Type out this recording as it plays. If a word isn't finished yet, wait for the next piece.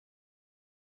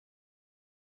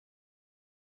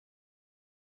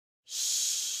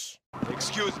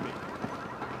Excuse me.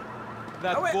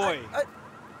 That boy.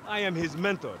 I am his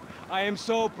mentor. I am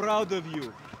so proud of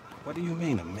you. What do you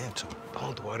mean, a mentor?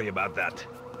 Don't worry about that.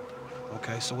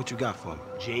 Okay, so what you got for me?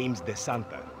 James De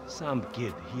Santa. Some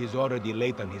kid. He is already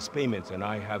late on his payments, and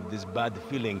I have this bad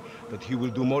feeling that he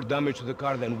will do more damage to the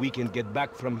car than we can get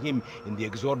back from him in the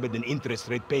exorbitant interest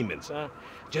rate payments, huh?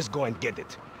 Just go and get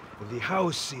it. The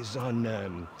house is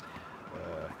on,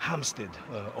 Hampstead,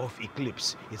 off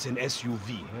Eclipse. It's an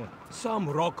SUV, huh? Some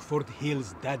Rockford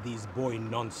Hills daddy's boy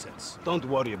nonsense. Don't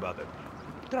worry about it.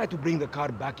 Try to bring the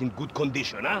car back in good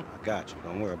condition, huh? I got you,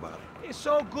 don't worry about it. It's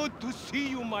so good to see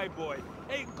you, my boy.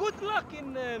 Hey, good luck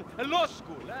in law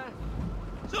school, huh?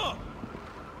 So,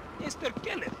 Mr.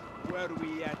 Kenneth, where are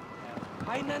we at?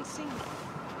 Financing?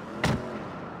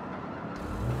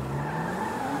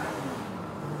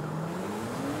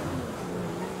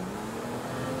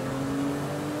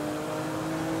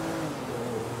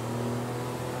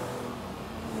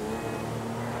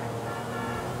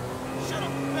 Shut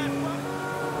up, fat fuck!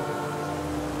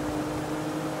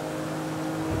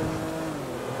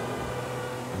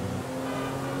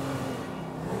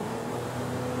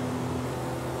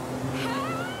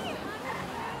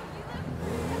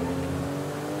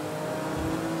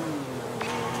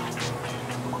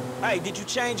 Hey, did you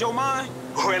change your mind?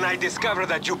 When I discover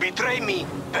that you betray me,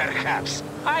 perhaps.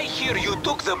 I hear you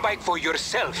took the bike for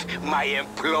yourself, my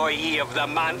employee of the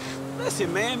month.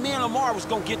 Listen, man, me and Lamar was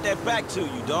gonna get that back to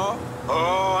you, dawg.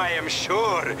 Oh, I am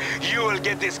sure. You will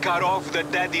get this car off the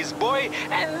daddy's boy,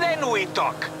 and then we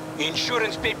talk.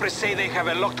 Insurance papers say they have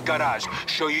a locked garage,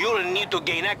 so you'll need to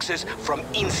gain access from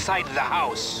inside the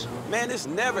house. Man, it's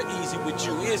never easy with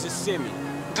you, is it, Simmy?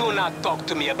 Do not talk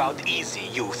to me about easy,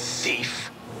 you thief.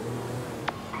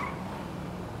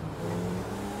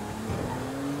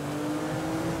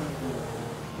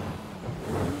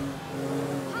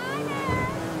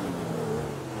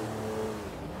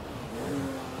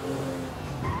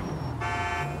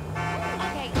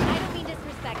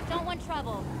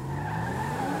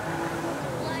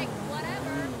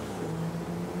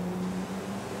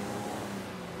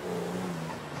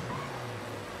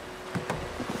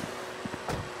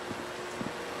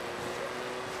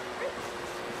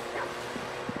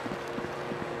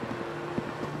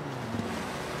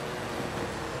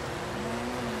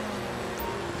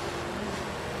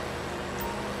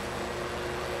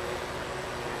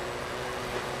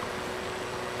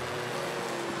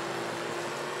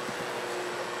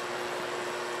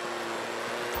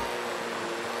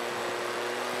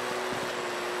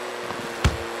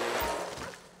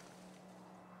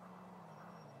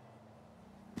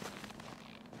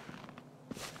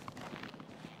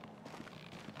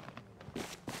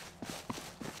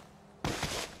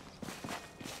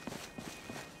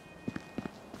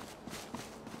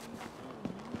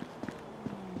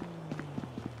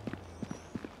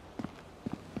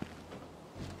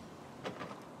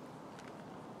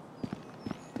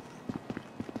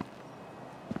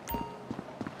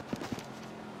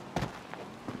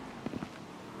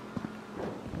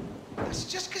 It's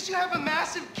just because you have a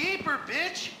massive gaper,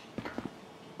 bitch!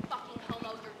 Fucking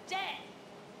homo, you're dead!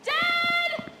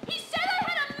 Dad! He said I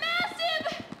had a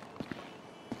massive...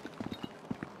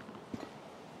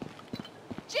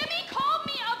 Jimmy called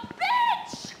me a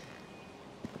bitch!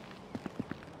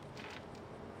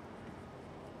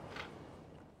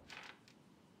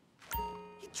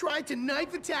 He tried to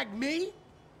knife attack me?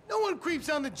 No one creeps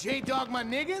on the J-Dog, my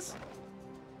niggas!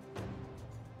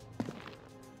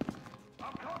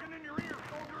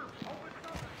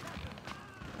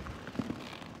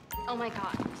 Oh my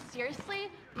god, seriously?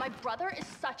 My brother is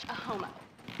such a homo.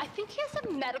 I think he has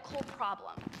a medical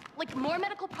problem. Like, more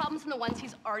medical problems than the ones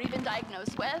he's already been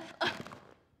diagnosed with.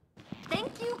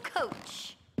 Thank you,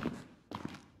 Coach.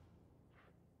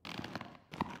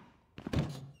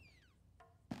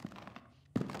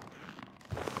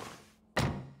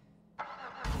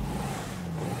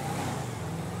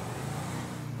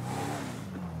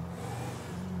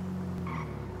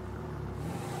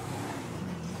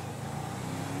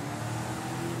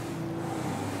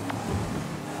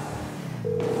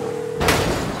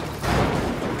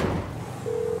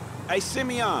 Hey,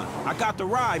 Simeon, I got the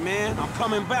ride, man. I'm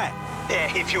coming back.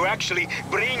 If you actually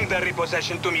bring the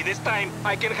repossession to me this time,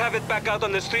 I can have it back out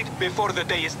on the street before the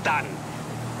day is done.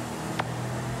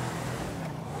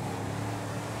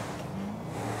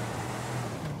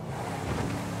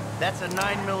 That's a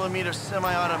 9mm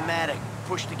semi-automatic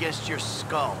pushed against your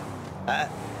skull. Now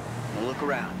look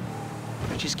around.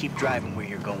 Just keep driving where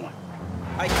you're going.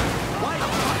 Hey, why the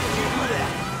fuck did you do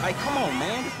that? Hey, come on,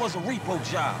 man. This was a repo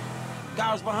job.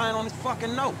 Guy was behind on his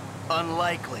fucking note.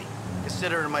 Unlikely,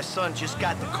 considering my son just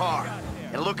got the car.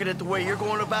 And looking at the way you're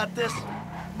going about this,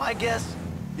 my guess,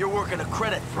 you're working a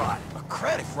credit fraud. A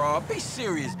credit fraud? Be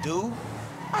serious, dude.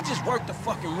 I just worked the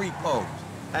fucking repos.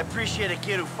 I appreciate a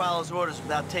kid who follows orders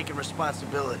without taking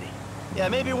responsibility. Yeah,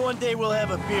 maybe one day we'll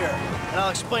have a beer, and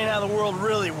I'll explain how the world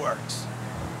really works.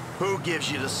 Who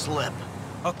gives you the slip?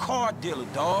 A car dealer,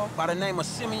 dawg, by the name of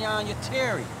Simeon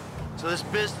Yateri. So this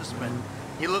businessman,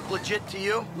 he look legit to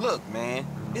you? Look, man,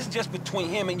 it's just between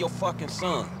him and your fucking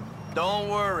son. Don't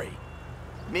worry.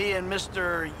 Me and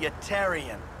Mr.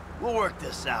 Yatarian, we'll work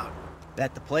this out.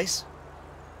 That the place?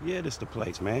 Yeah, this the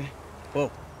place, man.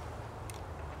 Whoa.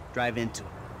 Drive into it.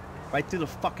 Right through the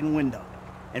fucking window.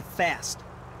 And fast.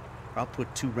 Or I'll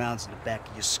put 2 rounds in the back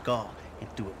of your skull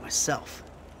and do it myself.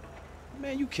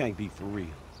 Man, you can't be for real.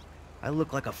 I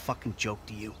look like a fucking joke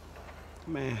to you.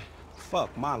 Man,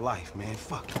 fuck my life, man.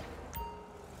 Fuck it.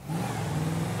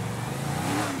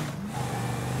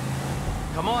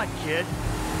 Come on, kid.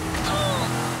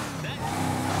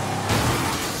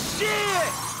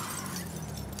 Shit!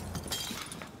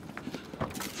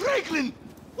 Franklin!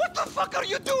 What the fuck are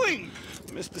you doing?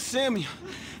 Mr. Simeon,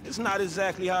 it's not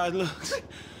exactly how it looks.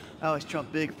 I always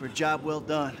trump big for a job well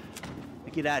done.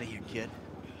 Now get out of here, kid.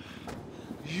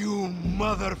 You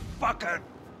motherfucker!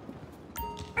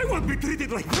 I won't be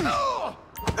treated like this!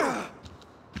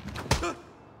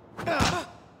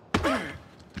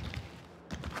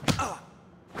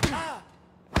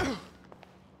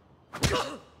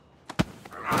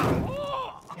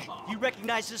 You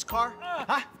recognize this car?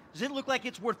 Huh? Does it look like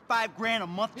it's worth $5 grand a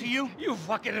month to you? You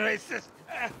fucking racist!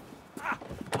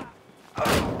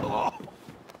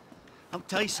 I'll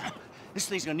tell you something. This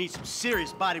thing's gonna need some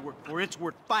serious body work for it's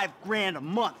worth $5 grand a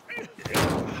month.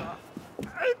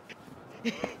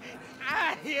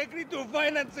 He agreed to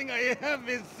financing. I have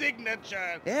his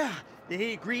signature. Yeah, did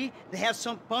he agree to have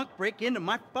some punk break into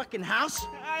my fucking house?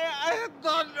 I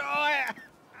don't know.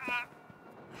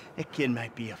 That kid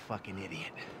might be a fucking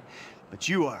idiot, but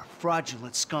you are a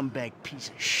fraudulent scumbag piece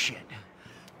of shit.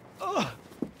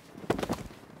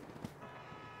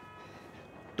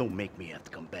 Don't make me have to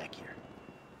come back here.